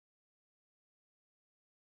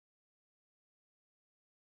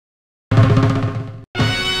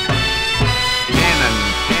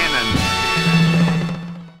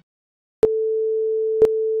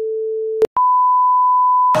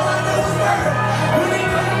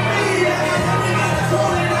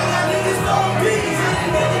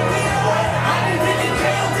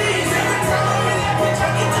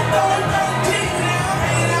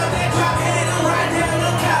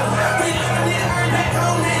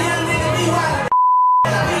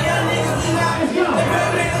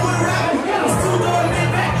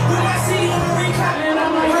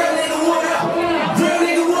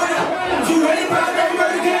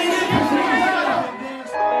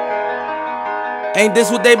Ain't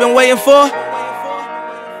this what they been waiting for?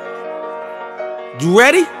 You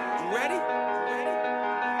ready?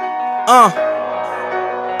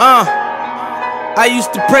 I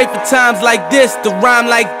used to pray for times like this, to rhyme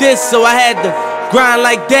like this, so I had to grind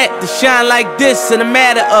like that, to shine like this. In a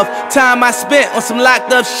matter of time I spent on some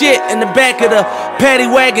locked up shit in the back of the paddy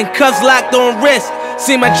wagon, cuffs locked on wrist.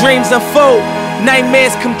 See my dreams unfold,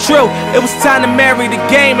 nightmares come true. It was time to marry the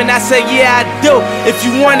game, and I said, yeah, I do. If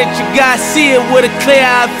you want it, you gotta see it with a clear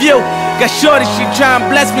eye view. Got shorty, she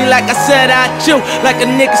tryin' bless me like I said I chew. Like a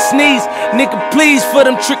nigga sneeze, nigga please for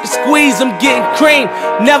them trick and squeeze, I'm getting cream.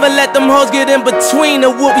 Never let them hoes get in between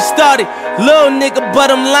of what we started. Little nigga,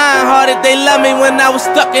 but I'm lying hearted. They love me when I was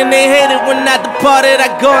stuck and they hated when I departed.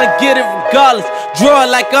 I go and get it regardless. Draw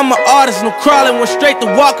it like I'm an artist, no crawling. Went straight to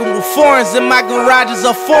walking with foreigns in my garages.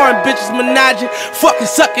 Are foreign bitches menaging, fucking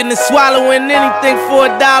sucking and swallowing anything for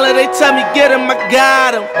 $1. They tell me get him, I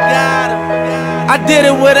got him. I did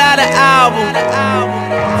it without an album.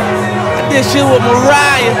 I did shit with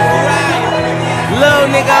Mariah.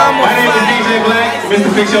 Little nigga, I'm a My name is DJ Black,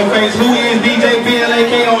 Mr. Fix Your Face. Who is DJ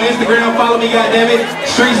BLAK on Instagram? Follow me, goddammit.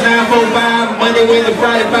 Streets 945, Monday, Wednesday,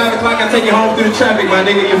 Friday, 5 o'clock. I take you home through the traffic, my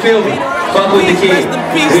nigga. You feel me? Fuck with the kid. Rest in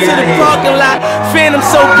peace to the parking lot. Phantom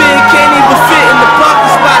so big, can't even fit in the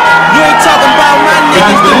parking spot. You ain't talking about my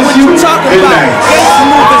niggas, then what you talking about? Gangsta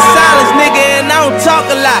moving silence, nigga, and I don't talk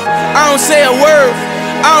a lot. I don't say a word.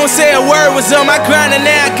 I don't say a word. Was on my grind and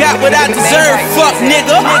now I got what I deserve. Fuck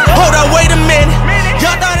nigga. Hold up, wait a minute.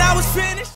 Y'all